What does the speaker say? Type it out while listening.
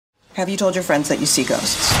Have you told your friends that you see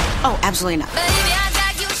ghosts? Oh, absolutely not.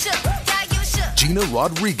 Gina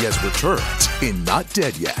Rodriguez returns in Not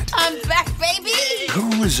Dead Yet. I'm back, baby!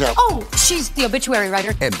 Who is that? Oh, she's the obituary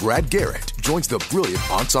writer. And Brad Garrett joins the brilliant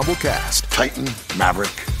ensemble cast. Titan, Maverick,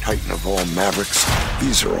 Titan of all Mavericks.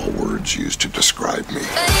 These are all words used to describe me.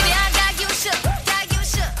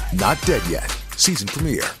 Not Dead Yet. Season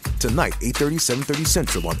premiere. Tonight, 8:30, 7:30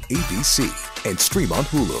 Central on ABC. And stream on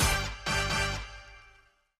Hulu.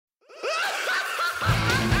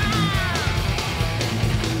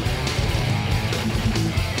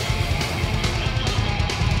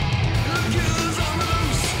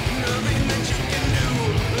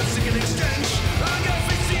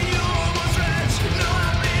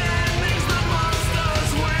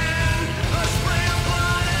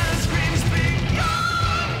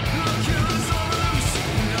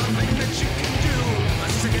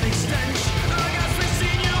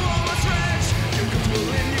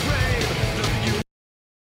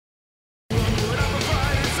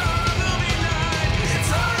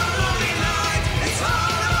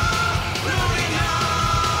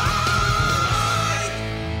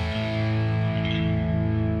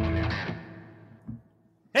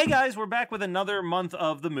 Hey guys, we're back with another month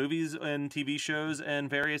of the movies and TV shows and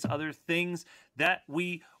various other things that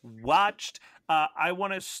we watched. I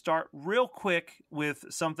want to start real quick with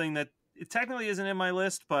something that it technically isn't in my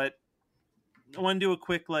list, but I want to do a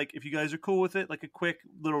quick, like, if you guys are cool with it, like a quick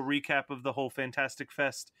little recap of the whole Fantastic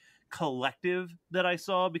Fest collective that I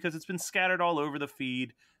saw, because it's been scattered all over the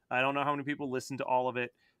feed. I don't know how many people listen to all of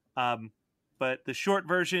it, but the short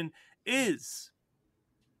version is...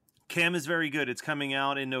 Cam is very good. It's coming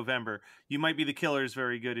out in November. You Might Be the Killer is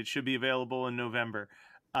very good. It should be available in November.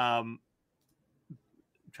 I'm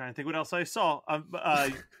trying to think what else I saw.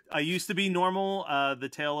 I Used to Be Normal. The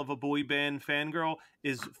Tale of a Boy Band Fangirl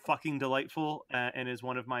is fucking delightful and is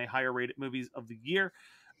one of my higher rated movies of the year.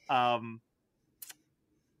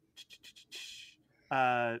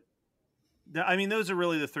 I mean, those are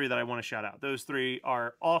really the three that I want to shout out. Those three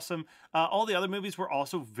are awesome. All the other movies were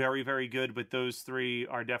also very, very good, but those three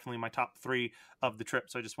are definitely my top three of the trip.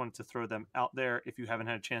 So I just wanted to throw them out there. If you haven't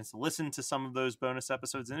had a chance to listen to some of those bonus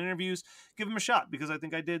episodes and interviews, give them a shot, because I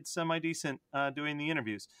think I did semi-decent doing the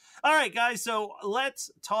interviews. All right, guys, so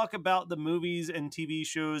let's talk about the movies and TV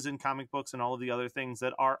shows and comic books and all of the other things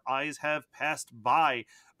that our eyes have passed by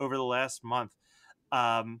over the last month.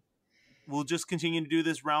 We'll just continue to do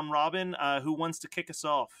this round robin. Who wants to kick us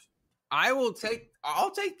off? I'll take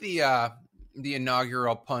the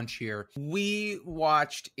inaugural punch here. We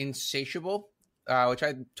watched Insatiable, which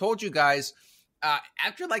I told you guys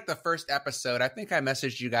after like the first episode. I think I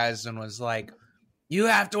messaged you guys and was like, "You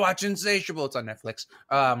have to watch Insatiable. It's on Netflix.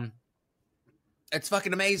 It's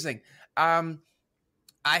fucking amazing." I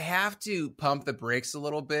have to pump the brakes a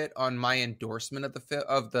little bit on my endorsement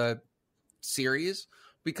of the series,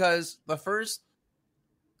 because the first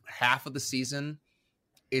half of the season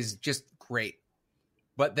is just great.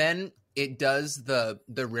 But then it does the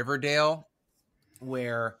Riverdale,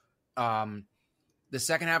 where the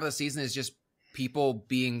second half of the season is just people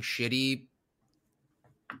being shitty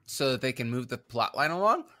so that they can move the plot line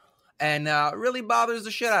along, and really bothers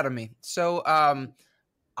the shit out of me. So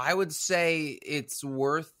I would say it's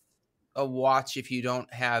worth a watch if you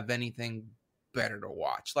don't have anything better to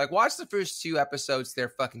watch. Like, watch the first 2 episodes. They're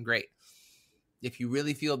fucking great. If you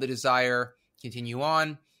really feel the desire, continue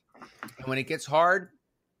on. And when it gets hard,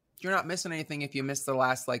 you're not missing anything if you miss the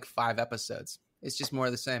last like 5 episodes. It's just more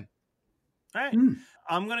of the same. All right.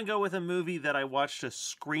 I'm going to go with a movie that I watched a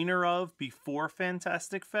screener of before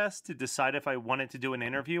Fantastic Fest to decide if I wanted to do an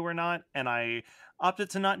interview or not. And I opted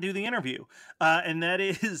to not do the interview. And that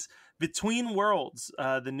is Between Worlds,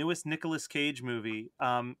 the newest Nicolas Cage movie.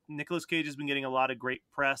 Nicolas Cage has been getting a lot of great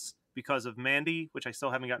press because of Mandy, which I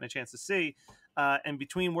still haven't gotten a chance to see. And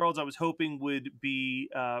Between Worlds, I was hoping would be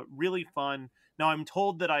really fun. Now, I'm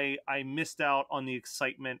told that I missed out on the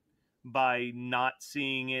excitement by not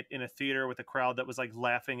seeing it in a theater with a crowd that was like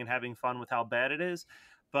laughing and having fun with how bad it is.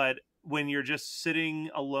 But when you're just sitting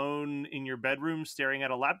alone in your bedroom staring at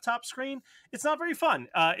a laptop screen, it's not very fun.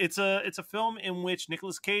 It's a film in which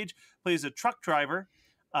Nicolas Cage plays a truck driver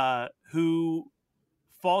who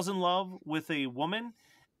falls in love with a woman,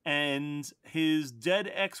 and his dead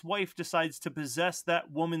ex-wife decides to possess that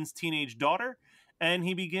woman's teenage daughter, and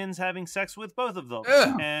he begins having sex with both of them.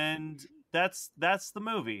 Ugh. And that's the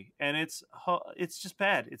movie, and it's just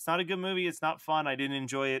bad. It's not a good movie. It's not fun. I didn't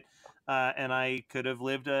enjoy it, and I could have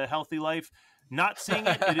lived a healthy life not seeing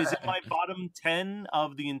it. It is in my bottom 10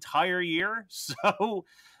 of the entire year. So,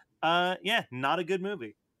 yeah, not a good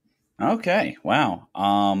movie. Okay, wow.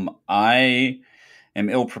 I am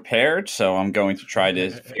ill prepared, so I'm going to try to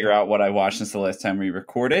figure out what I watched since the last time we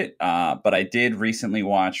recorded. But I did recently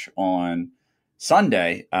watch on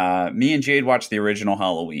Sunday. Me and Jade watched the original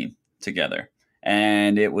Halloween together,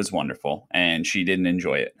 and it was wonderful. And she didn't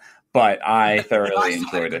enjoy it, but I thoroughly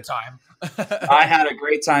enjoyed it. I had a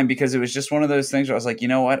great time because it was just one of those things where I was like, you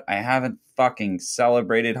know what? I haven't fucking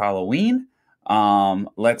celebrated Halloween.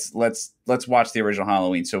 Let's watch the original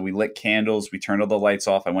Halloween. So we lit candles, we turned all the lights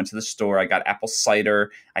off. I went to the store, I got apple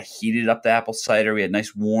cider, I heated up the apple cider. We had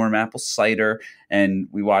nice warm apple cider, and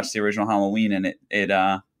we watched the original Halloween, and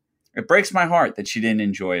it breaks my heart that she didn't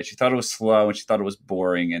enjoy it. She thought it was slow and she thought it was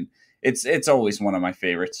boring, and it's always one of my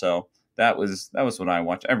favorites. So that was what I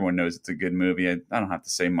watched. Everyone knows it's a good movie. I don't have to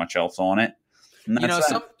say much else on it. You know,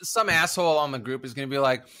 some asshole on the group is going to be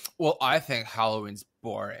like, well, I think Halloween's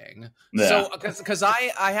boring. Yeah. So because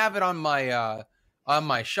I have it on my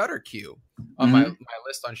Shudder queue, on my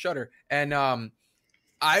list on Shudder, and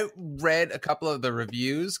I read a couple of the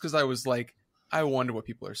reviews because I was like, I wonder what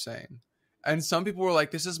people are saying. And some people were like,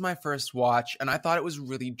 this is my first watch, and I thought it was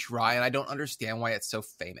really dry, and I don't understand why it's so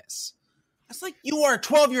famous. I was like, you are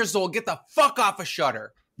 12 years old. Get the fuck off of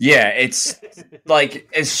Shudder. Yeah, it's like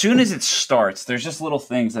as soon as it starts, there's just little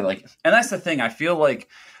things that like, and that's the thing. I feel like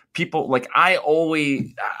people like I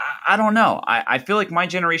don't know. I feel like my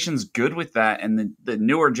generation's good with that, and the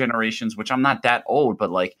newer generations, which I'm not that old, but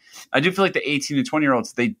like I do feel like the 18 and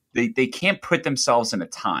 20-year-olds, they can't put themselves in a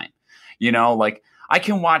time. You know, like I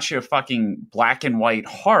can watch a fucking black and white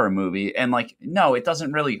horror movie, and like no, it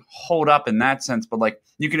doesn't really hold up in that sense. But like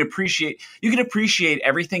you can appreciate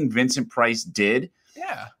everything Vincent Price did.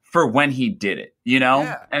 Yeah. For when he did it, you know,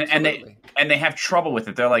 yeah, and they have trouble with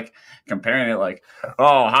it. They're like comparing it like,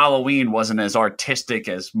 oh, Halloween wasn't as artistic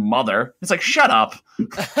as Mother. It's like, shut up.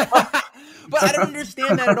 But I don't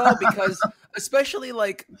understand that at all because especially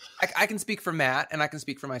like I can speak for Matt and I can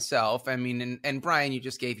speak for myself. I mean, and Brian, you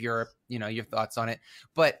just gave your thoughts on it,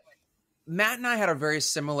 but Matt and I had a very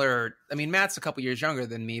similar, I mean, Matt's a couple years younger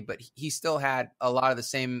than me, but he still had a lot of the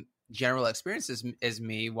same general experiences as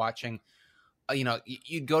me watching. You know,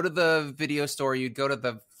 you'd go to the video store, you'd go to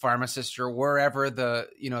the pharmacist or wherever the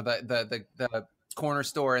corner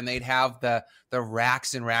store, and they'd have the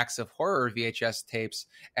racks and racks of horror VHS tapes,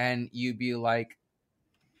 and you'd be like,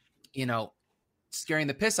 you know, scaring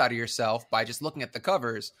the piss out of yourself by just looking at the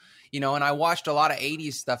covers, you know. And I watched a lot of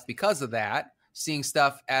 80s stuff because of that, seeing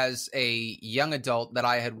stuff as a young adult that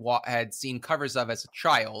I had seen covers of as a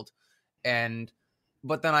child,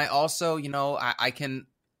 but then I also, you know, I can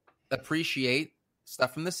appreciate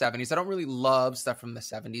stuff from the 70s. I don't really love stuff from the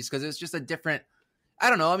 70s because it's just a different, I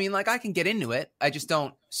don't know. I mean, like I can get into it. I just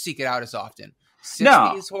don't seek it out as often.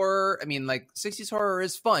 60s horror. I mean, like 60s horror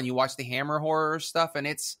is fun. You watch the Hammer horror stuff and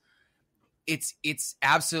it's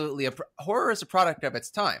absolutely horror is a product of its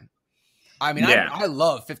time. I mean, yeah. I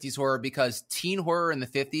love 50s horror because teen horror in the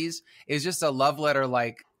 50s is just a love letter,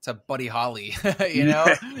 like to Buddy Holly, you know,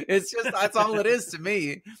 it's just, that's all it is to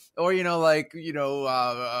me. Or, you know, like, you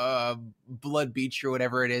know, Blood Beach or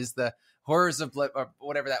whatever it is, the horrors of blood or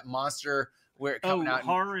whatever that monster where it coming out.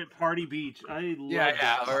 Horror at Party Beach. I love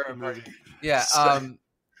that horror movie. Yeah.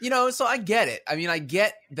 You know, so I get it. I mean, I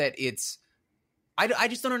get that it's, I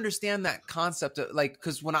just don't understand that concept of like,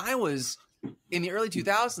 because when I was in the early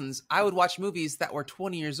 2000s, I would watch movies that were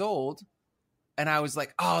 20 years old and I was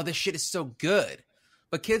like, oh, this shit is so good.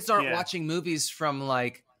 But kids aren't watching movies from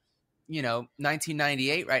like, you know,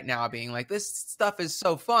 1998 right now being like, this stuff is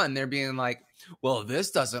so fun. They're being like, well,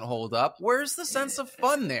 this doesn't hold up. Where's the sense of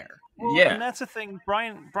fun there? Well, yeah. And that's the thing.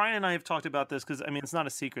 Brian and I have talked about this because, I mean, it's not a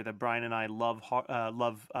secret that Brian and I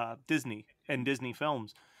love Disney and Disney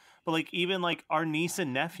films. But like even like our niece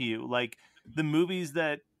and nephew, like the movies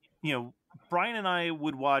that, you know, Brian and I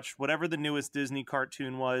would watch whatever the newest Disney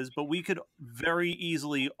cartoon was, but we could very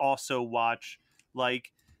easily also watch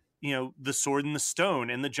like, you know, The Sword and the Stone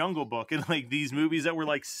and The Jungle Book and like these movies that were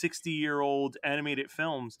like 60-year-old animated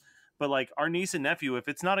films. But like our niece and nephew, if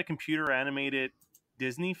it's not a computer animated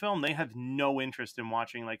Disney film, they have no interest in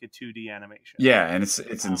watching like a 2D animation. Yeah, and it's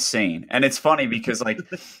insane. And it's funny because like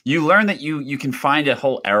you learn that you can find a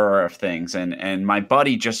whole era of things. And my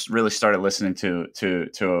buddy just really started listening to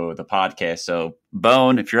the podcast. So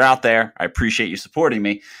Bone, if you're out there, I appreciate you supporting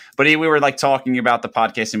me. But we were like talking about the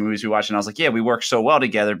podcast and movies we watch, and I was like, yeah, we work so well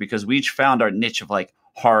together because we each found our niche of like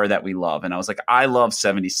horror that we love. And I was like, I love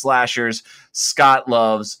 70s slashers. Scott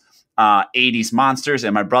loves 80s monsters,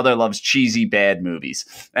 and my brother loves cheesy bad movies.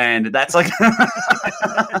 And that's like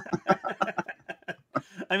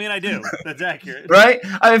I mean, I do. That's accurate. Right?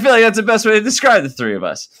 I feel like that's the best way to describe the three of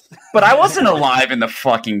us. But I wasn't alive in the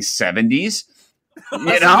fucking 70s. Doesn't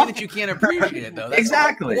You know? mean that you can't appreciate it, though. That's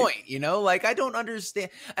Exactly. the point, you know? Like, I don't understand.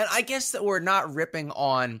 And I guess that we're not ripping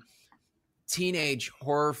on teenage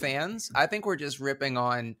horror fans. I think we're just ripping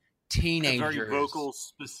on A teenagers. very vocal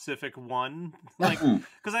specific one, like, Mhm.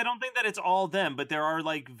 because I don't think that it's all them, but there are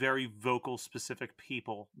like very vocal specific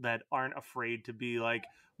people that aren't afraid to be like,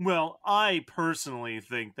 well, I personally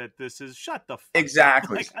think that this is shut the fuck up."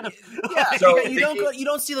 Exactly. Like, I don't- Yeah, So you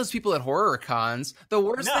don't see those people at horror cons. The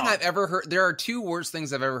worst No. thing I've ever heard. There are two worst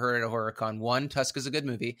things I've ever heard at a horror con. One, Tusk is a good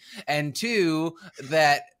movie, and two,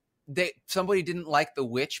 that somebody didn't like The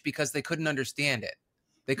Witch because they couldn't understand it.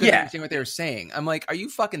 They couldn't Yeah. understand what they were saying. I'm like, are you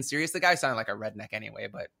fucking serious? The guy sounded like a redneck anyway,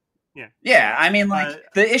 but Yeah, I mean, like, Uh,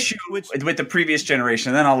 the issue which- with the previous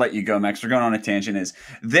generation, then I'll let you go, Max. We're going on a tangent, is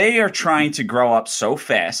they are trying to grow up so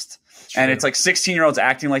fast. And it's like 16-year-olds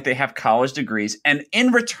acting like they have college degrees. And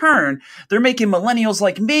in return, they're making millennials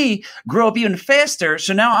like me grow up even faster.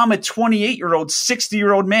 So now I'm a 28-year-old,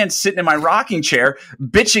 60-year-old man sitting in my rocking chair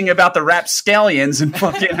bitching about the rapscallions and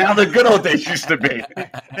fucking how the good old days used to be.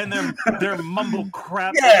 and their mumble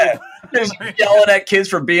crap. Yeah, just yelling at kids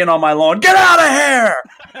for being on my lawn. Get out of here!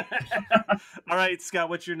 All right, Scott,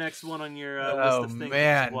 what's your next one on your list Oh, of things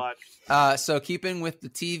man. to watch? So keeping with the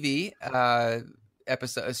TV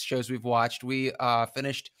shows we've watched, we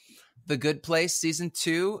finished The Good Place season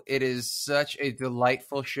 2. It is such a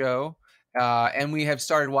delightful show, and we have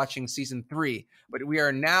started watching season 3, but we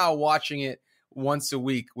are now watching it once a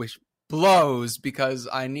week, which blows because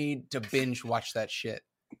I need to binge watch that shit.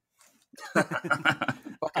 Fucking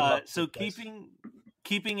love So The Good Place.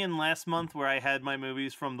 keeping in last month where I had my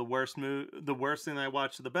movies from the worst thing that I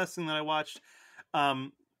watched to the best thing that I watched.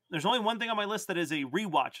 There's only one thing on my list that is a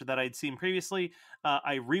rewatch that I'd seen previously.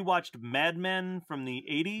 I rewatched Mad Men from the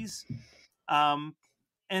 80s.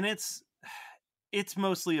 And it's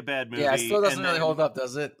mostly a bad movie. Yeah, it still doesn't And really then- hold up,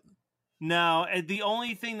 does it? No, the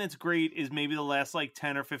only thing that's great is maybe the last like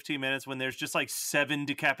 10 or 15 minutes when there's just like 7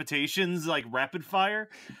 decapitations, like rapid fire.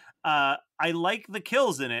 I like the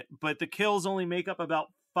kills in it, but the kills only make up about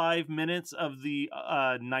 5 minutes of the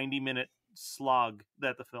 90-minute slog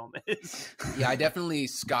that the film is. Yeah, I definitely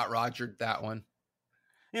Scott Rogered that one.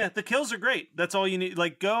 Yeah, the kills are great. That's all you need.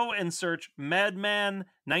 Like, go and search Madman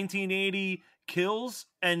 1980 kills,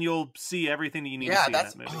 and you'll see everything that you need to Yeah, see in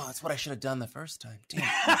that's that movie. that's what I should have done the first time. Damn.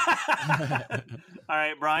 All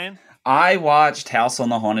right, Brian. I watched House on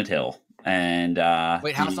the Haunted Hill. And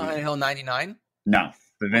Wait, House on Haunted Hill 99? No,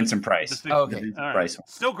 the Vincent Price. The- Oh, okay. The Vincent All right. Price one.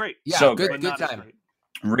 Still great. Yeah, So good great. but not as time. great.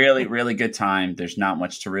 Really, really good time. There's not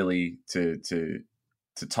much to really to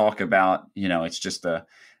talk about. You know, it's just a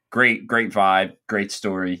great vibe, great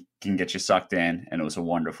story, can get you sucked in, and it was a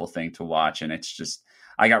wonderful thing to watch. And it's just,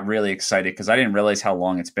 I got really excited because I didn't realize how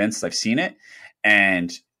long it's been since I've seen it,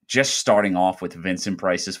 and just starting off with Vincent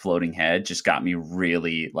Price's Floating Head just got me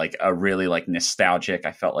really nostalgic.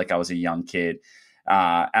 I felt like I was a young kid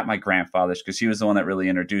at my grandfather's, because he was the one that really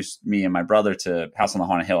introduced me and my brother to House on the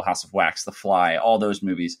Haunted Hill, House of Wax, The Fly, all those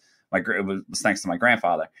movies. It was thanks to my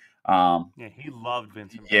grandfather. Yeah, he loved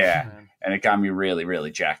Vincent Price, Yeah. man. And it got me really,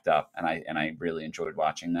 really jacked up, and I really enjoyed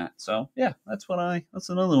watching that. So yeah, that's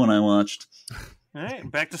another one I watched. All right,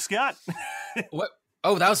 back to Scott. What?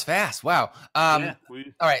 Oh, that was fast. Wow. Yeah,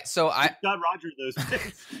 we All right, so Scott Roger those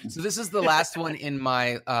things. So this is the last one in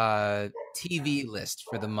my TV list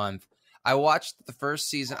for the month. I watched the first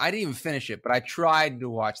season. I didn't even finish it, but I tried to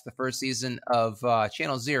watch the first season of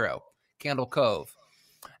Channel Zero, Candle Cove.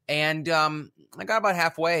 And I got about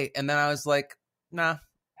halfway, and then I was like, nah.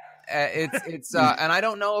 It's and I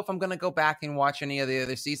don't know if I'm going to go back and watch any of the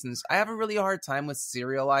other seasons. I have a really hard time with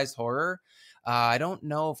serialized horror. I don't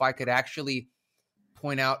know if I could actually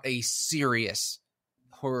point out a serious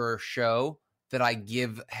horror show that I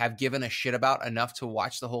have given a shit about enough to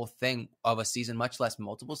watch the whole thing of a season, much less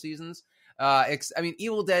multiple seasons. I mean,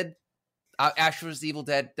 Evil Dead, Ash vs. Evil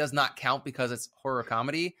Dead does not count because it's horror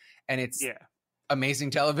comedy and it's Yeah.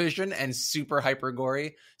 amazing television and super hyper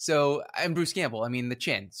gory. So, and Bruce Campbell, I mean, the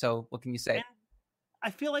chin. So what can you say? And I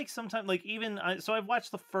feel like sometimes, like so I've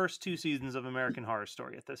watched the first 2 seasons of American Horror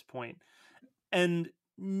Story at this point, and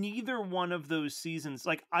neither one of those seasons,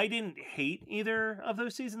 like, I didn't hate either of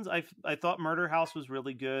those seasons. I thought Murder House was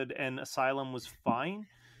really good and Asylum was fine,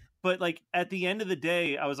 but like at the end of the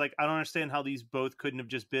day, I was like, I don't understand how these both couldn't have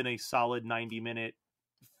just been a solid 90-minute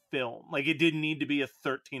film. Like, it didn't need to be a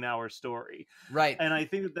 13-hour story. Right. And I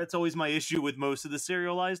think that's always my issue with most of the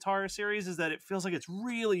serialized horror series, is that it feels like it's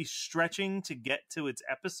really stretching to get to its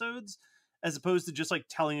episodes, as opposed to just like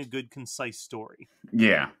telling a good, concise story.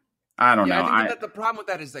 Yeah, I don't know. I think that the problem with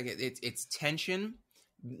that is like it's tension.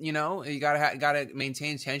 You know, you gotta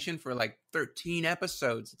maintain tension for like 13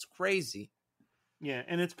 episodes. It's crazy. Yeah,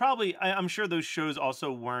 and it's probably I'm sure those shows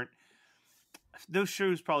also weren't. Those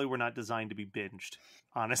shows probably were not designed to be binged.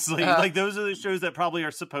 Honestly, like those are the shows that probably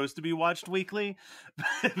are supposed to be watched weekly,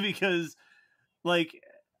 because, like,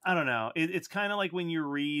 I don't know. It's kind of like when you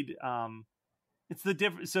read. It's the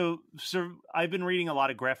difference. So I've been reading a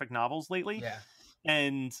lot of graphic novels lately,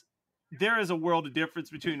 and there is a world of difference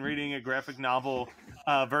between reading a graphic novel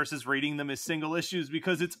versus reading them as single issues,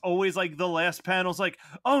 because it's always like the last panel's like,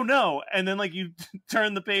 oh no, and then like you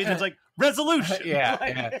turn the page and it's like resolution.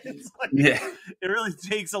 It's like, it really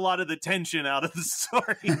takes a lot of the tension out of the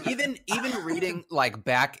story. even reading like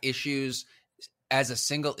back issues as a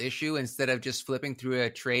single issue instead of just flipping through a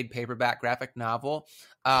trade paperback graphic novel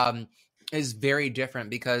is very different,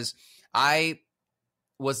 because I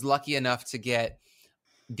was lucky enough to get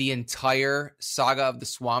the entire Saga of the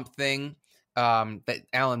Swamp Thing that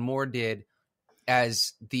Alan Moore did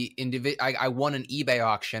as the individual. I won an eBay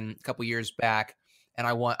auction a couple years back, and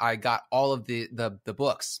I got all of the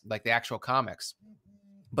books, like the actual comics.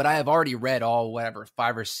 But I have already read all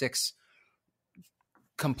 5 or 6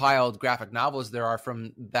 compiled graphic novels there are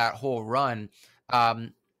from that whole run,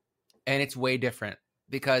 and it's way different,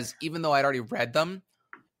 because even though I'd already read them,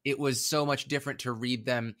 it was so much different to read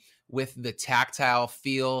them with the tactile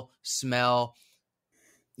feel, smell,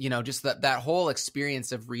 just that whole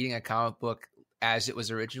experience of reading a comic book as it was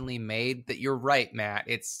originally made. That you're right, Matt.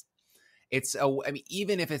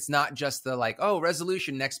 Even if it's not just the like, oh,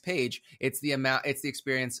 resolution, next page, it's the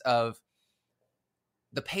experience of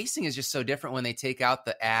the pacing is just so different when they take out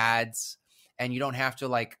the ads, and you don't have to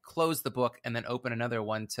like close the book and then open another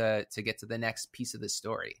one to get to the next piece of the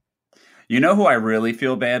story. You know who I really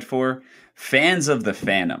feel bad for? Fans of the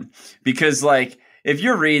Phantom. Because, like, if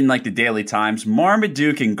you're reading, like, the Daily Times,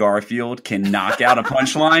 Marmaduke and Garfield can knock out a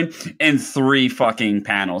punchline in 3 fucking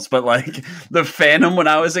panels. But, like, the Phantom, when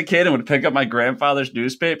I was a kid and would pick up my grandfather's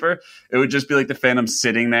newspaper, it would just be, like, the Phantom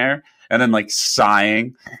sitting there and then, like,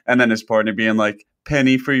 sighing. And then his partner being like,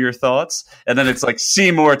 penny for your thoughts. And then it's like,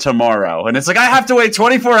 see more tomorrow. And it's like, I have to wait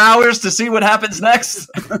 24 hours to see what happens next.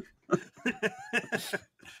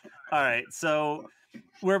 All right, so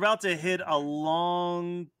we're about to hit a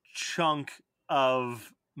long chunk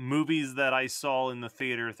of movies that I saw in the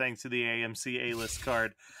theater thanks to the AMC A-List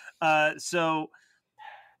card. So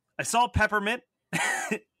I saw Peppermint,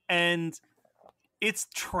 and it's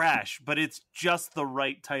trash, but it's just the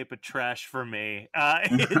right type of trash for me.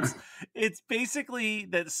 It's basically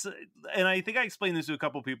that's, and I think I explained this to a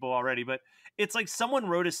couple people already, but it's like someone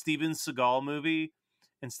wrote a Steven Seagal movie,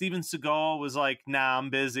 and Steven Seagal was like, nah,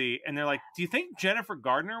 I'm busy. And they're like, do you think Jennifer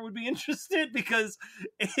Gardner would be interested? Because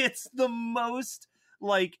it's the most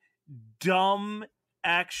like dumb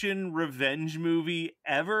action revenge movie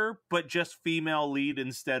ever, but just female lead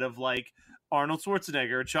instead of like Arnold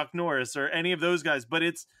Schwarzenegger or Chuck Norris or any of those guys. But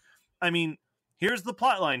here's the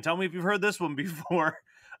plot line. Tell me if you've heard this one before.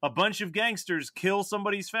 A bunch of gangsters kill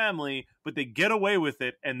somebody's family, but they get away with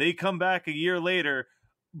it, and they come back a year later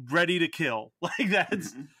ready to kill. Like,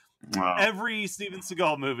 that's every Steven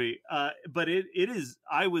Seagal movie. But it is,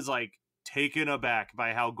 I was like taken aback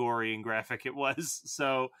by how gory and graphic it was.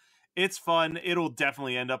 So it's fun. It'll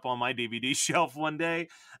definitely end up on my DVD shelf one day.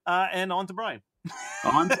 And on to Brian.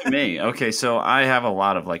 On to me. Okay, so I have a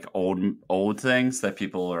lot of like old things that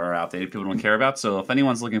people are outdated, people don't care about. So if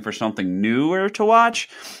anyone's looking for something newer to watch,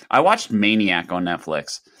 I watched Maniac on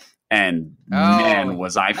Netflix, and man,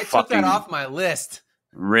 was I fucking took that off my list.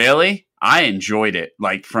 Really? I enjoyed it,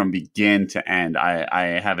 like from begin to end.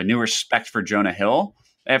 I have a new respect for Jonah Hill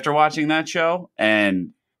after watching that show,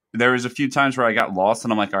 and there was a few times where I got lost,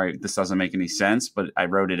 and I'm like, all right, this doesn't make any sense, but I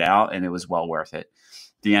wrote it out, and it was well worth it.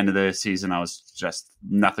 The end of the season, I was just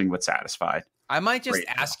nothing but satisfied. I might just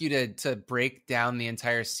ask you to break down the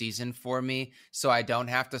entire season for me so I don't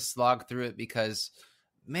have to slog through it, because,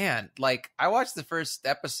 man, like, I watched the first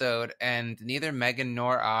episode and neither Megan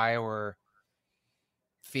nor I were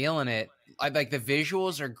feeling it. Like, the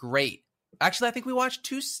visuals are great. Actually, I think we watched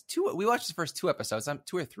we watched the first 2 episodes.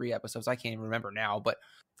 2 or 3 episodes. I can't even remember now, but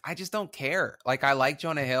I just don't care. Like, I like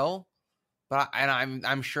Jonah Hill. And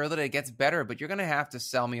I'm sure that it gets better, but you're gonna have to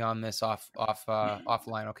sell me on this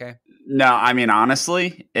offline, okay? No, I mean,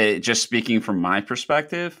 honestly, just speaking from my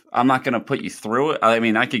perspective, I'm not gonna put you through it. I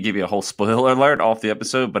mean, I could give you a whole spoiler alert off the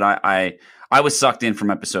episode, but I was sucked in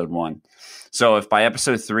from episode 1. So if by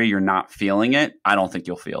episode 3 you're not feeling it, I don't think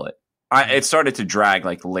you'll feel it. It started to drag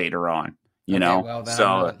like later on, you know. Well, then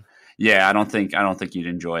so yeah, I don't think you'd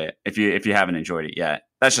enjoy it if you haven't enjoyed it yet.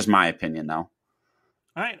 That's just my opinion, though.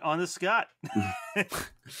 All right, on to Scott.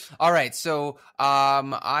 All right, so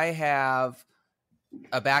I have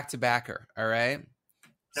a back-to-backer, all right?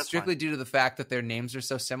 That's strictly fine. due to the fact that their names are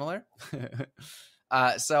so similar.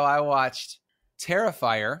 So I watched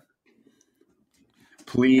Terrifier. And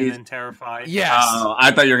Please. then Terrified. Yes.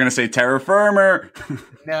 I thought you were going to say Terra Firmer.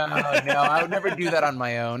 No, I would never do that on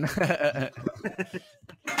my own.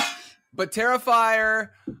 But Terrifier,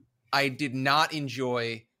 I did not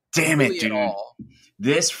enjoy. Damn really it, dude. At all.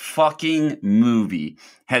 This fucking movie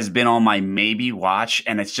has been on my maybe watch,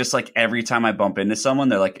 and it's just like every time I bump into someone,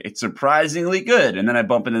 they're like, it's surprisingly good. And then I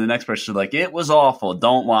bump into the next person, they're like, it was awful.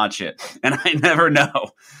 Don't watch it. And I never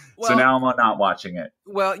know. So now I'm not watching it.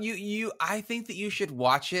 Well, I think that you should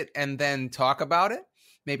watch it and then talk about it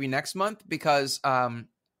maybe next month, because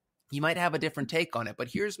you might have a different take on it. But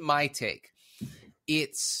here's my take.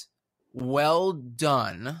 It's well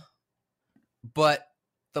done, but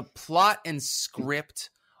the plot and script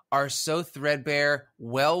are so threadbare,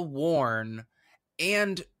 well worn,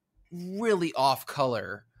 and really off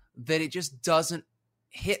color that it just doesn't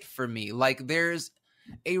hit for me. Like, there's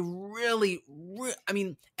a I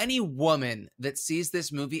mean, any woman that sees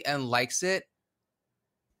this movie and likes it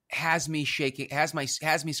has me shaking, has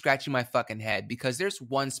me scratching my fucking head, because there's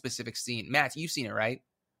one specific scene. Matt, you've seen it, right?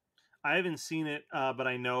 I haven't seen it, but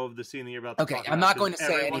I know of the scene that you're about to Okay, talk I'm about, not going to 'cause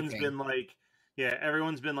say everyone's anything. been like, yeah,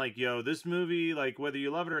 everyone's been like, yo, this movie, like, whether you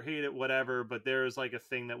love it or hate it, whatever, but there's like a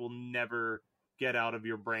thing that will never get out of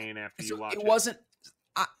your brain after you watch it. It wasn't.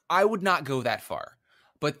 I would not go that far,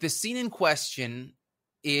 but the scene in question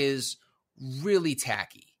is really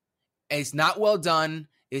tacky. It's not well done.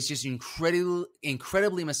 It's just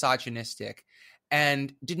incredibly misogynistic,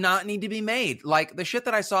 and did not need to be made. Like the shit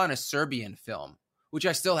that I saw in a Serbian film, which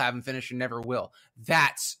I still haven't finished and never will.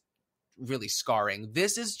 That's really scarring.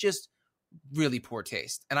 This is just really poor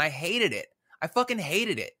taste, and I hated it. I fucking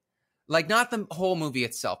hated it. Like, not the whole movie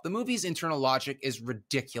itself. The movie's internal logic is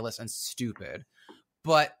ridiculous and stupid,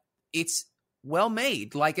 but it's well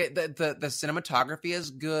made. Like, the cinematography is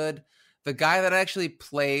good. The guy that actually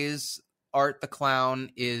plays Art the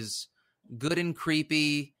Clown is good and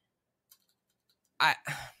creepy. I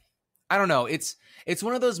don't know. It's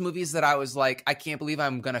one of those movies that I was like, I can't believe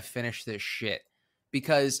I'm gonna finish this shit,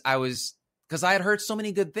 because I had heard so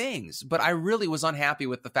many good things, but I really was unhappy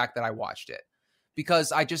with the fact that I watched it,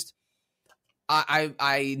 because I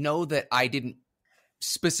know that I didn't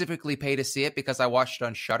specifically pay to see it, because I watched it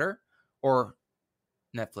on Shudder or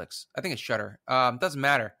Netflix. I think it's Shudder. Doesn't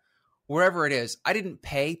matter. Wherever it is, I didn't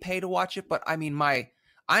pay to watch it, but I mean, I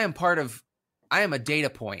am a data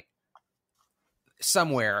point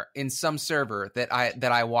somewhere in some server that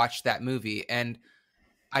I watched that movie, and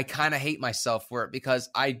I kind of hate myself for it, because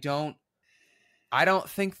I don't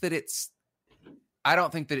think that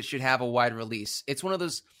it should have a wide release. It's one of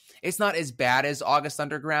those. It's not as bad as August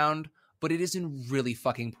Underground, but it is in really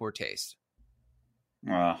fucking poor taste.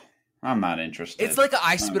 I'm not interested. It's like a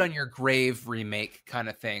I Spit on Your Grave remake kind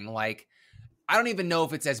of thing. Like, I don't even know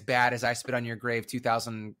if it's as bad as I Spit on Your Grave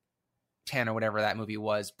 2010 or whatever that movie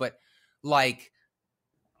was, but like,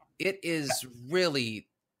 it is really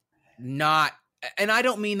not. And I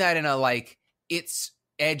don't mean that in a like, it's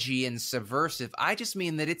edgy and subversive. I just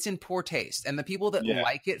mean that it's in poor taste, and the people that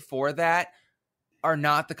like it for that are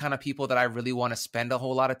not the kind of people that I really want to spend a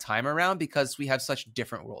whole lot of time around, because we have such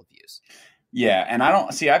different worldviews. Yeah, and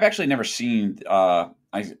I've actually never seen I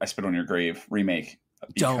Spit on Your Grave remake,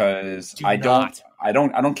 because I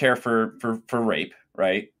don't care for rape,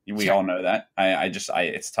 right? We all know that.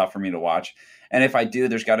 It's tough for me to watch. And if I do,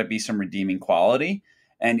 there's got to be some redeeming quality.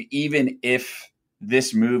 And even if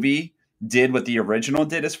this movie did what the original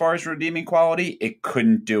did as far as redeeming quality, it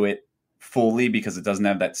couldn't do it fully, because it doesn't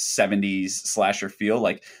have that 70s slasher feel.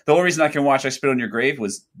 Like, the only reason I can watch I Spit on Your Grave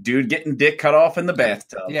was dude getting dick cut off in the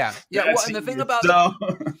bathtub. Yeah. Well, and the thing about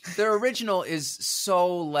the original is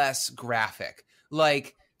so less graphic.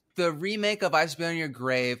 Like, the remake of I Spit on Your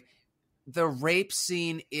Grave, the rape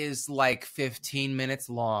scene is like 15 minutes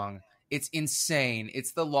long. It's insane.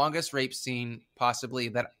 It's the longest rape scene possibly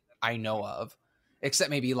that I know of,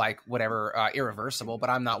 except maybe like whatever Irreversible,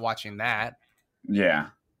 but I'm not watching that. Yeah.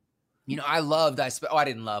 You know, I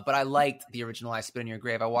didn't love, but I liked the original I Spit on Your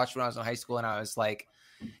Grave. I watched it when I was in high school, and I was like,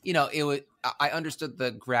 you know, I understood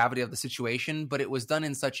the gravity of the situation, but it was done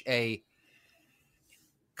in such a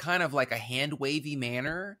kind of like a hand wavy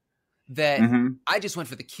manner that I just went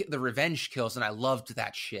for the revenge kills, and I loved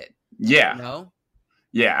that shit. Yeah. You know?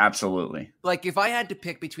 Yeah, absolutely. Like, if I had to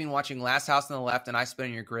pick between watching Last House on the Left and I Spit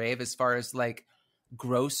on Your Grave, as far as like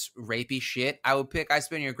gross rapey shit, I would pick I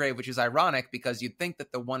Spit on Your Grave, which is ironic, because you'd think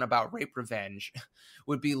that the one about rape revenge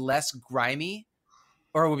would be less grimy,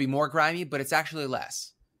 or it would be more grimy, but it's actually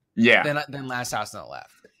less. Yeah. Than Last House on the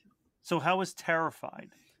Left. So how was Terrified?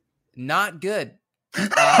 Not good.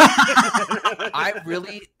 I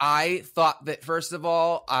thought that, first of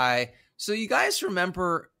all, so you guys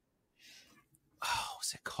remember,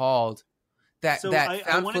 what's it called? That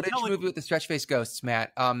found footage movie with the stretch face ghosts,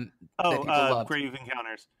 Matt. Grave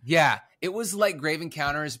Encounters. Yeah, it was like Grave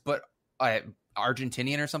Encounters, but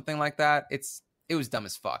Argentinian or something like that. It was dumb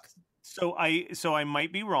as fuck. So I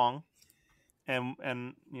might be wrong,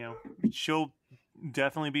 and you know, she'll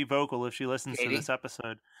definitely be vocal if she listens to this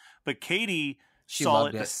episode. But Katie saw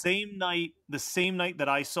it the same night that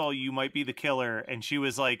I saw You Might Be the Killer, and she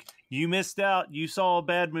was like, "You missed out. You saw a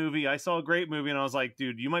bad movie. I saw a great movie." And I was like,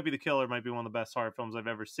 "Dude, You Might Be the Killer might be one of the best horror films I've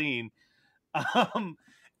ever seen."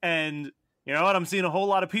 And you know what? I'm seeing a whole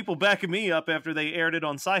lot of people backing me up after they aired it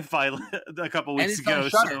on Sci-Fi a couple weeks ago.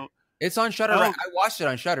 So it's on Shudder. Right? I watched it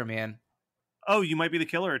on Shudder, man. Oh, You Might Be the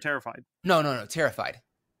Killer or Terrified? No, Terrified.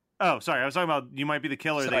 Oh, sorry. I was talking about You Might Be the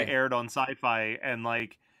Killer. Sorry. They aired on Sci-Fi, and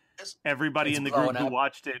like everybody in the group who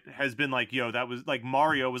watched it has been like, "Yo, that was like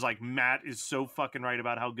Mario was like, Matt is so fucking right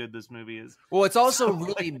about how good this movie is." Well, it's also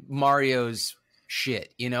really Mario's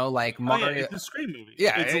shit, you know, like Mario. Yeah, it's a Scream movie.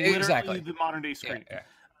 Yeah, it's literally exactly the modern day Scream. Yeah.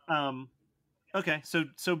 Okay, so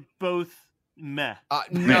both meh.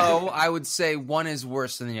 No, I would say one is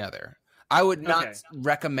worse than the other. I would not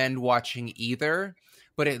recommend watching either,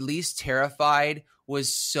 but at least Terrified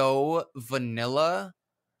was so vanilla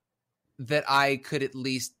that I could at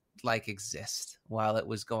least like exist while it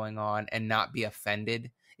was going on and not be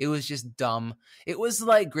offended. It was just dumb. It was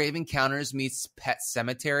like Grave Encounters meets Pet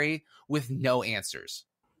Sematary with no answers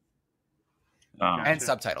and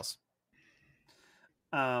subtitles.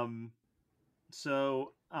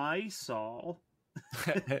 So I saw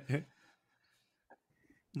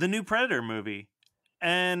the new Predator movie,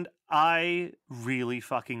 and I really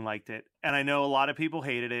fucking liked it. And I know a lot of people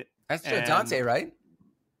hated it. That's Dante, right?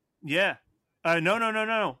 Yeah.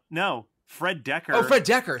 No. Fred Dekker. Oh, Fred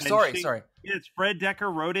Dekker. Sorry. Yeah, it's Fred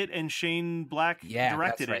Dekker wrote it, and Shane Black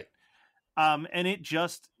directed it. And it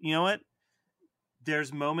just, you know what?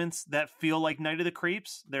 There's moments that feel like Night of the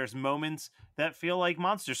Creeps. There's moments that feel like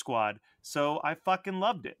Monster Squad. So I fucking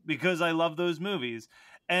loved it because I love those movies.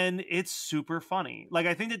 And it's super funny. Like,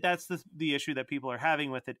 I think that that's the issue that people are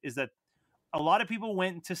having with it, is that a lot of people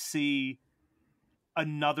went to see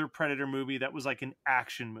another Predator movie that was like an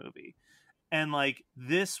action movie. And like,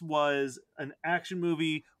 this was an action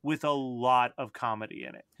movie with a lot of comedy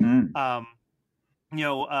in it.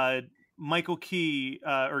 Michael Key,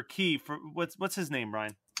 for what's his name,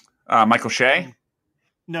 Brian? Michael Shea?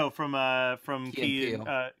 No, from Key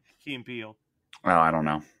and Peele. Oh, I don't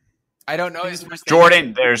know. I don't know his first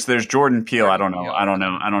Jordan. There's Jordan Peele. I don't know. I don't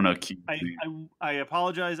know. I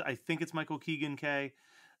apologize. I think it's Michael Keegan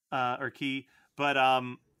or Key, but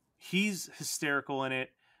he's hysterical in it.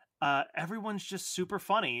 Everyone's just super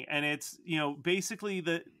funny, and it's, you know, basically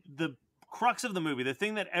the crux of the movie, the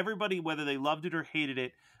thing that everybody, whether they loved it or hated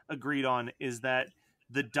it, agreed on, is that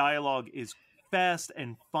the dialogue is fast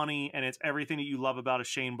and funny, and it's everything that you love about a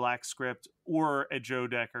Shane Black script or a Joe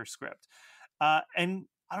Dekker script. And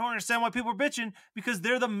I don't understand why people are bitching, because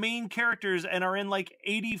they're the main characters and are in like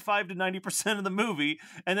 85 to 90% of the movie,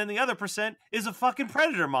 and then the other percent is a fucking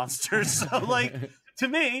predator monster. So like, to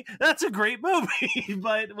me, that's a great movie.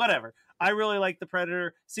 But whatever. I really like The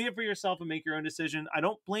Predator. See it for yourself and make your own decision. I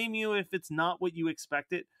don't blame you if it's not what you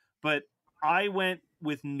expected, but I went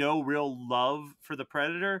with no real love for The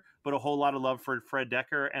Predator, but a whole lot of love for Fred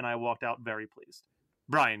Dekker, and I walked out very pleased.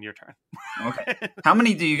 Brian, your turn. Okay. How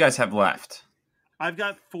many do you guys have left? I've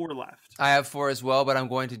got 4 left. I have 4 as well, but I'm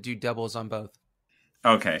going to do doubles on both.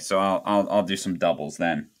 Okay, so I'll do some doubles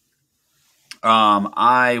then.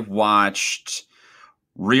 I watched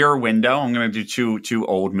Rear Window. I'm going to do two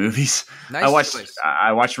old movies. Nice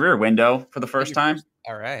I watched Rear Window for the first time.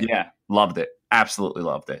 All right. Yeah, loved it. Absolutely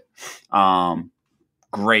loved it.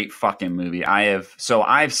 Great fucking movie. I've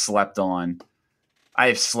slept on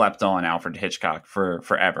Alfred Hitchcock for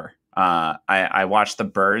forever. I watched The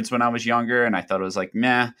Birds when I was younger, and I thought it was like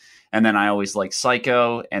meh. And then I always liked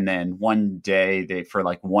Psycho. And then one day, for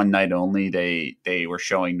like one night only, they were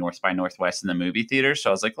showing North by Northwest in the movie theater. So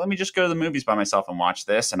I was like, let me just go to the movies by myself and watch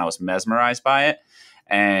this. And I was mesmerized by it.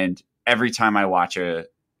 And every time I watch a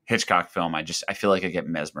Hitchcock film, I feel like I get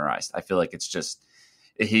mesmerized. I feel like it's just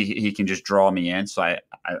he can just draw me in. So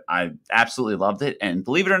I absolutely loved it. And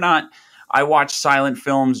believe it or not, I watch silent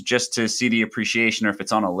films just to see the appreciation or if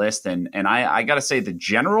it's on a list. And I got to say, The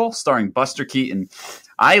General, starring Buster Keaton,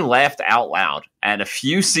 I laughed out loud at a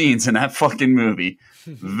few scenes in that fucking movie.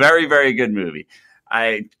 Very, very good movie.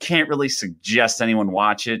 I can't really suggest anyone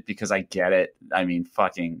watch it because I get it. I mean,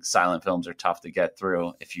 fucking silent films are tough to get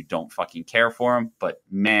through if you don't fucking care for them. But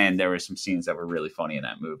man, there were some scenes that were really funny in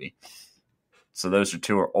that movie. So those are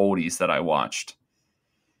two oldies that I watched.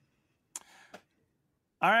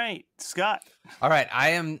 All right, Scott. All right,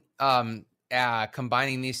 I am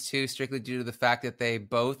combining these two strictly due to the fact that they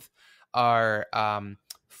both are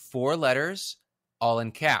 4 letters, all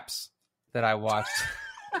in caps, that I watched.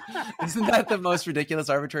 Isn't that the most ridiculous,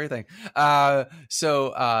 arbitrary thing?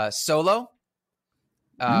 Solo.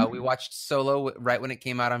 We watched Solo right when it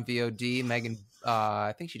came out on VOD. Megan,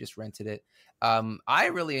 I think she just rented it. I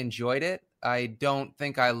really enjoyed it. I don't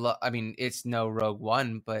think I mean, it's no Rogue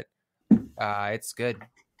One, but it's good.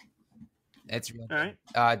 It's real good.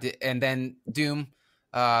 All right. And then Doom.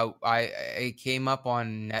 I came up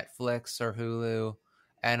on Netflix or Hulu,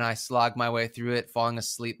 and I slogged my way through it, falling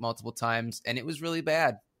asleep multiple times, and it was really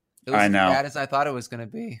bad. It was I know. as bad as I thought it was going to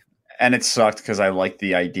be. And it sucked because I liked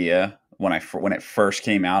the idea when it first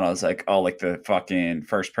came out. I was like, oh, like the fucking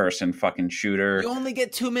first person fucking shooter. You only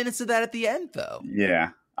get 2 minutes of that at the end, though. Yeah.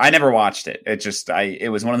 I never watched it. It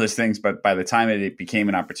was one of those things, but by the time it became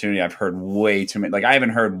an opportunity, I've heard way too many. Like, I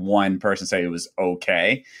haven't heard one person say it was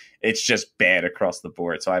okay. It's just bad across the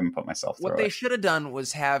board. So I haven't put myself through it. What they should have done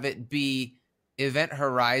was have it be Event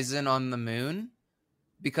Horizon on the moon,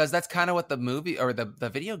 because that's kind of what the movie or the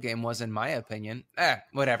video game was, in my opinion.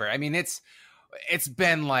 Whatever. I mean, it's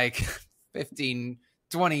been like 15,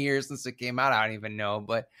 20 years since it came out. I don't even know,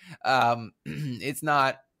 but it's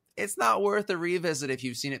not worth a revisit if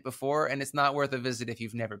you've seen it before, and it's not worth a visit if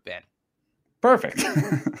you've never been. Perfect.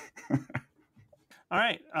 All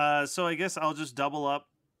right. So I guess I'll just double up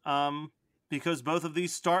because both of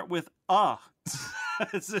these start with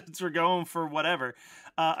since we're going for whatever.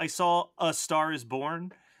 I saw A Star Is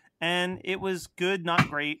Born, and it was good, not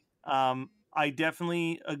great. I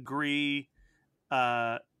definitely agree.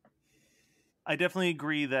 I definitely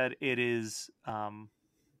agree that it is.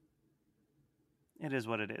 It is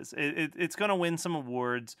what it is. It's going to win some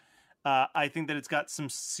awards. I think that it's got some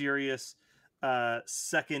serious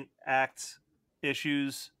second act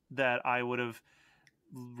issues that I would have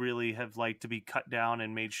really have liked to be cut down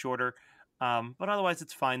and made shorter. But otherwise,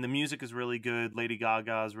 it's fine. The music is really good. Lady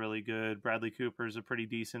Gaga is really good. Bradley Cooper is a pretty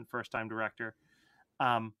decent first-time director.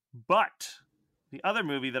 But the other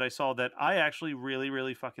movie that I saw that I actually really,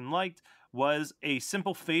 really fucking liked was A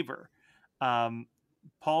Simple Favor.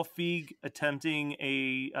 Paul Feig attempting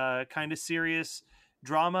a kind of serious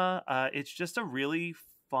drama. It's just a really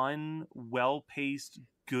fun, well-paced,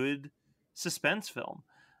 good suspense film.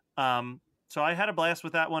 So I had a blast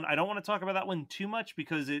with that one. I don't want to talk about that one too much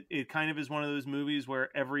because it kind of is one of those movies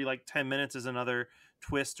where every like 10 minutes is another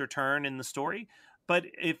twist or turn in the story. But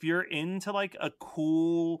if you're into like a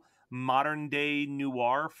cool modern day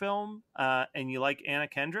noir film and you like Anna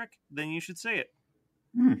Kendrick, then you should see it.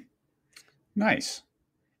 Nice.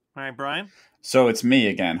 All right, Brian. So it's me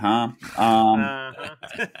again, huh?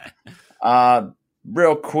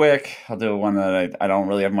 Real quick, I'll do one that I don't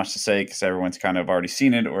really have much to say because everyone's kind of already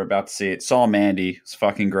seen it or about to see it. Saw Mandy. It's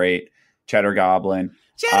fucking great. Cheddar Goblin.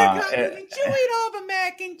 Cheddar Goblin, you eat all the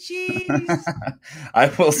mac and cheese.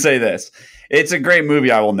 I will say this. It's a great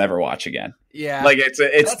movie I will never watch again. Yeah. Like,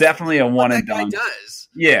 it's definitely a one and done. That guy does.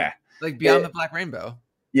 Yeah. Like Beyond the Black Rainbow.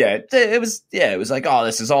 Yeah, it was like, oh,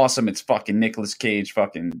 this is awesome. It's fucking Nicolas Cage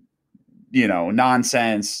fucking,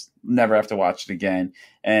 nonsense. Never have to watch it again.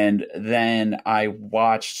 And then I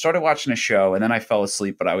started watching a show, and then I fell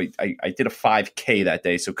asleep. But I did a 5K that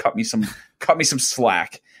day, so cut me some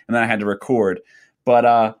slack, and then I had to record.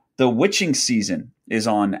 But The Witching season is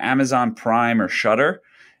on Amazon Prime or Shudder,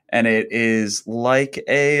 and it is like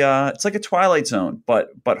it's like a Twilight Zone,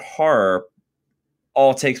 but horror.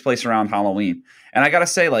 All takes place around Halloween. And I gotta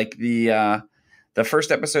say, like, the first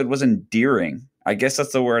episode was endearing. I guess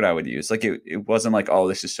that's the word I would use. Like, it wasn't like, oh,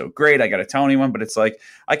 this is so great, I gotta tell anyone, but it's like,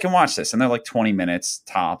 I can watch this. And they're like 20 minutes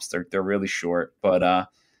tops. They're really short. But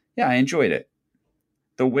yeah, I enjoyed it.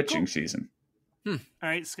 The Witching season. All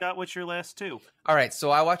right, Scott, what's your last two? All right, so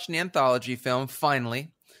I watched an anthology film,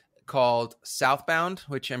 finally, called Southbound,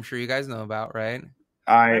 which I'm sure you guys know about, right?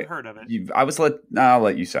 I've heard of it. I'll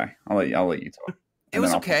let you say. I'll let you talk. It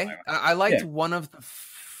was okay. I liked one of the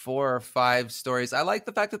 4 or 5 stories. I like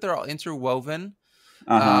the fact that they're all interwoven.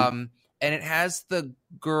 And it has the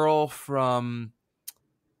girl from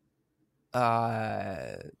John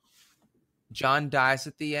Dies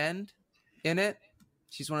at the End in it.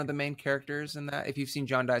 She's one of the main characters in that. If you've seen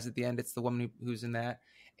John Dies at the End, it's the woman who's in that.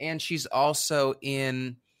 And she's also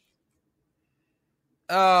in...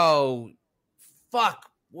 Oh, fuck.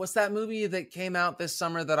 what's that movie that came out this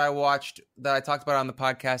summer that I watched that I talked about on the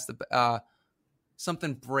podcast?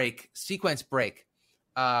 Sequence Break,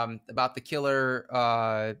 about the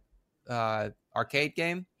killer arcade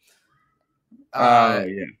game. Yeah.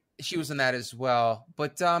 She was in that as well,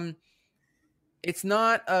 but it's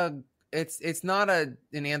not an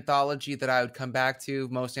anthology that I would come back to.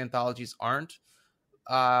 Most anthologies aren't.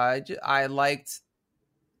 I liked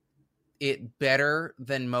it better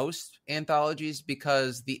than most anthologies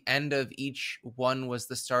because the end of each one was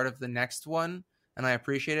the start of the next one, and I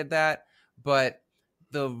appreciated that. But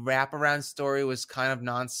the wraparound story was kind of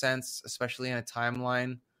nonsense, especially in a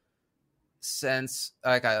timeline sense,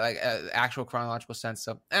 like actual chronological sense.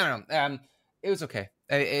 So I don't know. It was okay.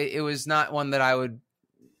 It was not one that I would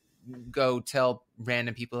go tell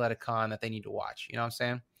random people at a con that they need to watch. You know what I'm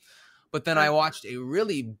saying? But then I watched a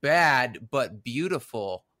really bad but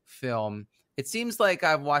beautiful film. It seems like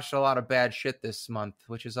I've watched a lot of bad shit this month,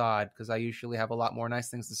 which is odd because I usually have a lot more nice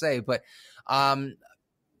things to say. But I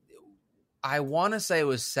want to say it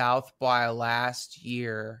was South by last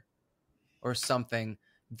year or something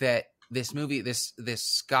that this movie, this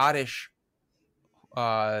Scottish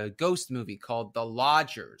ghost movie called The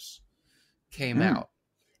Lodgers came out.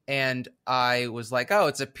 And I was like, oh,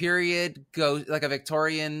 it's a period ghost, like a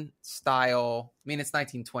Victorian style. I mean, it's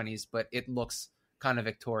 1920s, but it looks kind of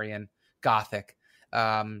Victorian, Gothic,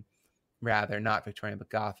 rather, not Victorian, but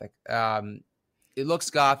Gothic. It looks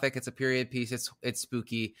Gothic. It's a period piece. It's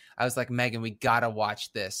spooky. I was like, Megan, we gotta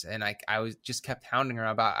watch this. And I was just kept hounding her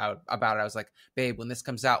about it. I was like, babe, when this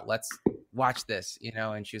comes out, let's watch this, you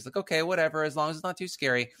know? And she was like, okay, whatever, as long as it's not too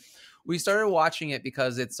scary. We started watching it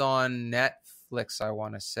because it's on Netflix, I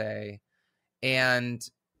want to say. And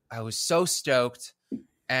I was so stoked.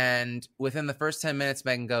 And within the first 10 minutes,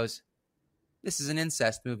 Megan goes, this is an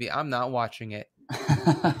incest movie. I'm not watching it.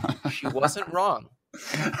 She wasn't wrong.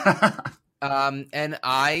 And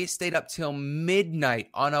I stayed up till midnight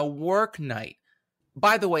on a work night.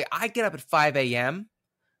 By the way, I get up at 5 a.m.,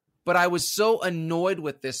 but I was so annoyed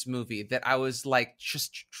with this movie that I was like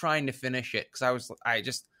just trying to finish it because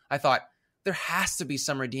I thought there has to be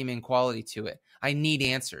some redeeming quality to it. I need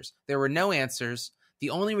answers. There were no answers.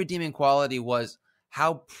 The only redeeming quality was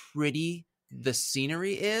how pretty the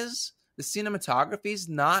scenery is. The cinematography is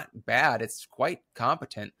not bad. It's quite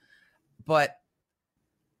competent, but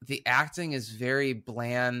the acting is very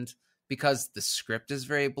bland because the script is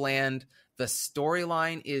very bland. The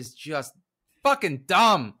storyline is just fucking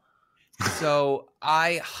dumb. So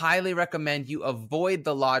I highly recommend you avoid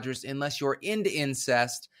The Lodgers unless you're into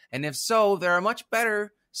incest. And if so, there are much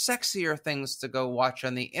better, sexier things to go watch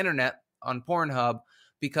on the internet, on Pornhub,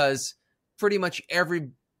 because pretty much every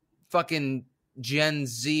fucking Gen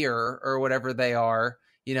Zer or whatever they are,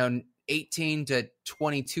 18 to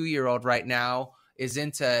 22-year-old right now is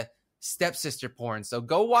into stepsister porn. So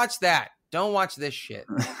go watch that. Don't watch this shit.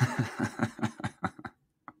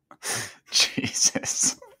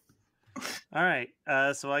 Jesus. All right.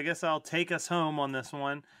 So I guess I'll take us home on this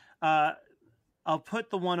one. I'll put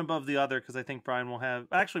the one above the other because I think Brian will have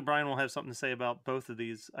something to say about both of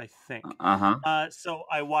these, I think. So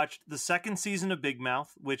I watched the second season of Big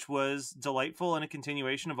Mouth, which was delightful and a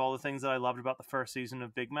continuation of all the things that I loved about the first season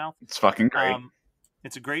of Big Mouth. It's fucking great.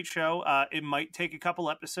 It's a great show. It might take a couple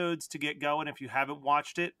episodes to get going if you haven't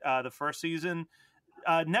watched it. The first season,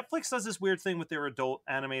 Netflix does this weird thing with their adult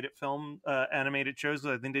animated shows. I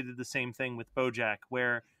think they did the same thing with BoJack,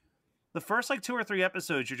 where the first 2 or 3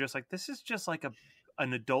 episodes, you're just like, this is just like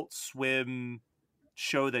an Adult Swim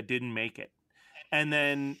show that didn't make it. And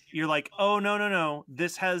then you're like, oh, no.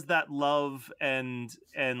 This has that love and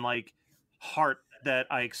heart that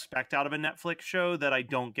I expect out of a Netflix show that I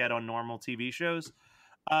don't get on normal TV shows.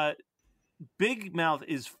 Big Mouth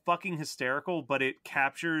is fucking hysterical, but it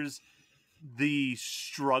captures the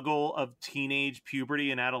struggle of teenage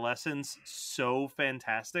puberty and adolescence so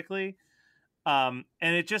fantastically. And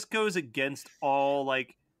it just goes against all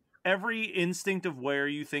every instinct of where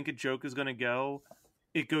you think a joke is going to go.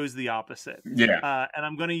 It goes the opposite. Yeah. And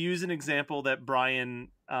I'm going to use an example that Brian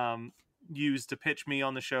used to pitch me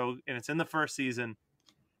on the show, and it's in the first season.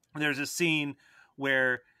 There's a scene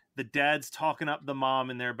where the dad's talking up the mom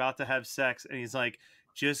and they're about to have sex, and he's like,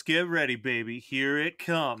 just get ready, baby. Here it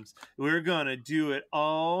comes. We're going to do it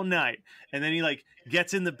all night. And then he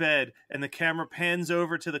gets in the bed and the camera pans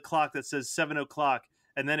over to the clock that says 7:00.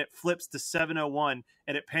 And then it flips to 7:01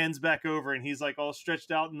 and it pans back over and he's all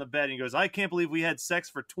stretched out in the bed. And he goes, I can't believe we had sex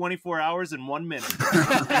for 24 hours and 1 minute.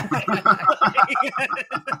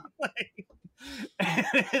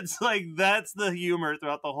 It's that's the humor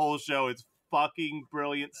throughout the whole show. It's fucking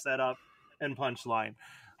brilliant setup and punchline.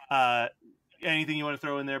 anything you want to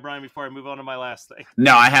throw in there, Brian, before I move on to my last thing?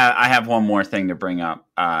 No, I have one more thing to bring up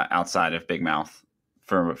outside of Big Mouth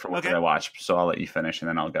for what did I watch. So I'll let you finish and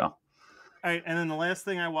then I'll go. All right, and then the last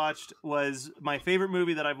thing I watched was my favorite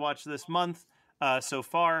movie that I've watched this month so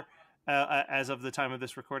far, as of the time of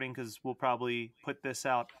this recording, because we'll probably put this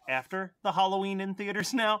out after the Halloween in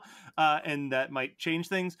theaters now, and that might change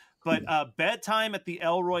things. But Bedtime at the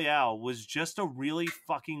El Royale was just a really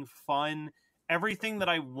fucking fun, everything that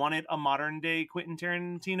I wanted a modern day Quentin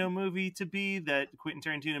Tarantino movie to be, that Quentin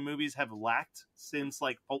Tarantino movies have lacked since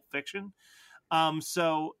like Pulp Fiction.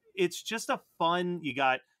 So it's just a fun, you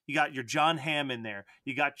got your John Hamm in there,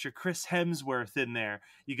 you got your Chris Hemsworth in there,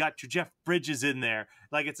 you got your Jeff Bridges in there.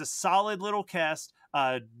 Like, it's a solid little cast.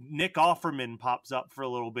 Nick Offerman pops up for a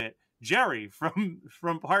little bit. Jerry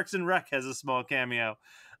from Parks and Rec has a small cameo.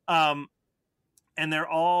 And they're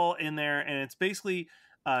all in there, and it's basically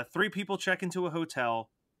 3 people check into a hotel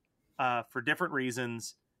for different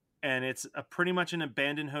reasons, and it's pretty much an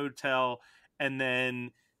abandoned hotel, and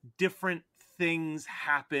then different things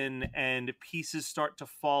happen and pieces start to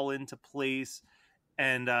fall into place,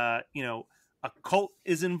 and a cult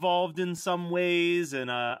is involved in some ways,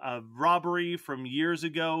 and a robbery from years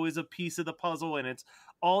ago is a piece of the puzzle, and it's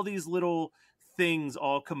all these little things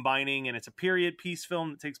all combining, and it's a period piece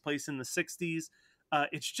film that takes place in the 60s.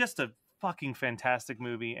 It's just a fucking fantastic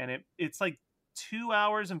movie, and it's like 2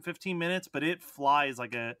 hours and 15 minutes, but it flies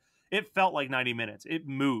it felt like 90 minutes. It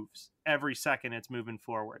moves every second it's moving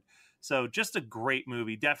forward. So just a great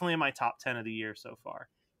movie. Definitely in my top 10 of the year so far.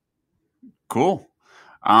 Cool.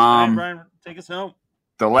 All right, Brian, take us home.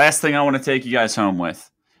 The last thing I want to take you guys home with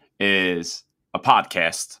is a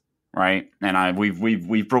podcast, right? And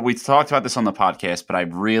we've talked about this on the podcast, but I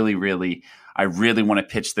really want to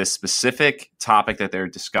pitch this specific topic that they're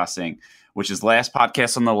discussing, which is Last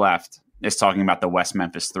Podcast on the Left is talking about the West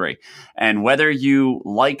Memphis 3. And whether you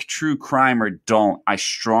like true crime or don't, I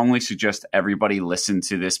strongly suggest everybody listen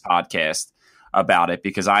to this podcast about it,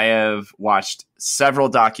 because I have watched several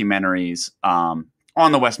documentaries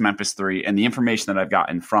on the West Memphis 3, and the information that I've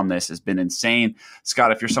gotten from this has been insane.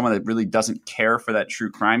 Scott, if you're someone that really doesn't care for that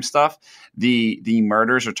true crime stuff, the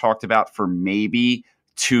murders are talked about for maybe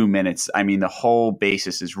 2 minutes. I mean, the whole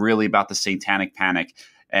basis is really about the Satanic Panic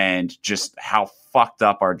and just how fucked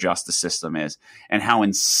up our justice system is and how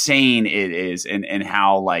insane it is, and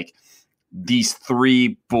how like these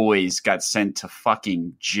 3 boys got sent to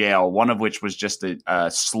fucking jail, one of which was just a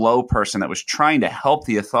slow person that was trying to help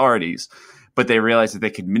the authorities, but they realized that they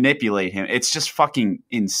could manipulate him. It's just fucking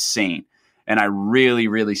insane. And I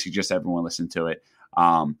really suggest everyone listen to it.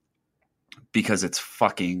 Because it's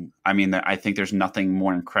fucking, I mean, I think there's nothing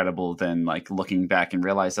more incredible than like looking back and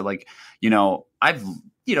realize that, like,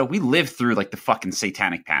 we lived through like the fucking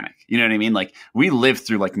Satanic Panic. You know what I mean? Like, we lived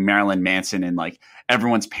through like Marilyn Manson and like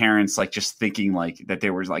everyone's parents, like just thinking like that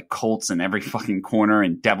there was like cults in every fucking corner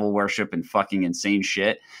and devil worship and fucking insane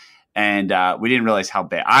shit. And we didn't realize how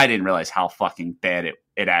bad, I didn't realize how fucking bad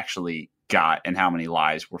it actually got and how many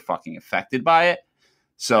lives were fucking affected by it.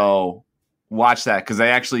 So watch that, because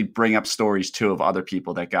they actually bring up stories too of other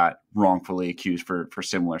people that got wrongfully accused for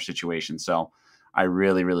similar situations. So I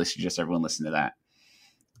really suggest everyone listen to that.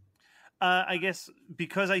 I guess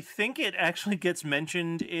because I think it actually gets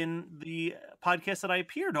mentioned in the podcast that I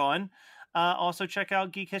appeared on. Also check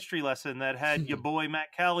out Geek History Lesson that had your boy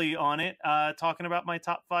Matt Kelly on it, talking about my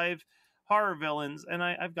top 5 horror villains. And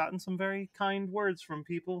I've gotten some very kind words from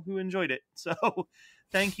people who enjoyed it. So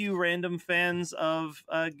thank you, random fans of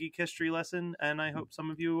Geek History Lesson. And I hope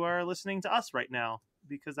some of you are listening to us right now,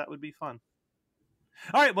 because that would be fun.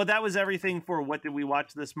 All right, well, that was everything for What Did We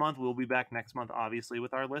Watch This Month. We'll be back next month, obviously,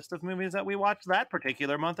 with our list of movies that we watched that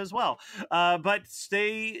particular month as well. But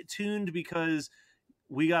stay tuned, because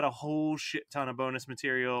we got a whole shit ton of bonus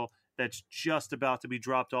material that's just about to be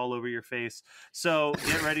dropped all over your face. So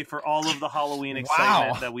get ready for all of the Halloween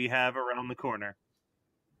excitement that we have around the corner.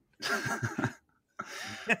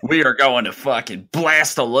 We are going to fucking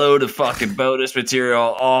blast a load of fucking bonus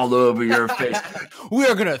material all over your face. We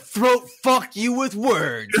are going to throat fuck you with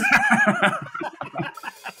words.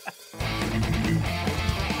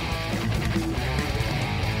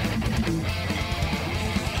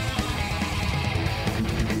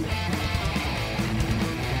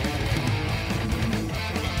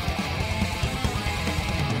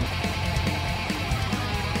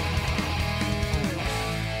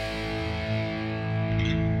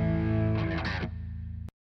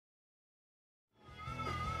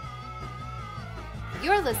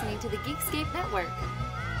 You're listening to the Geekscape Network.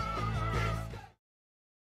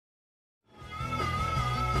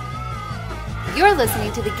 You're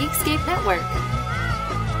listening to the Geekscape Network.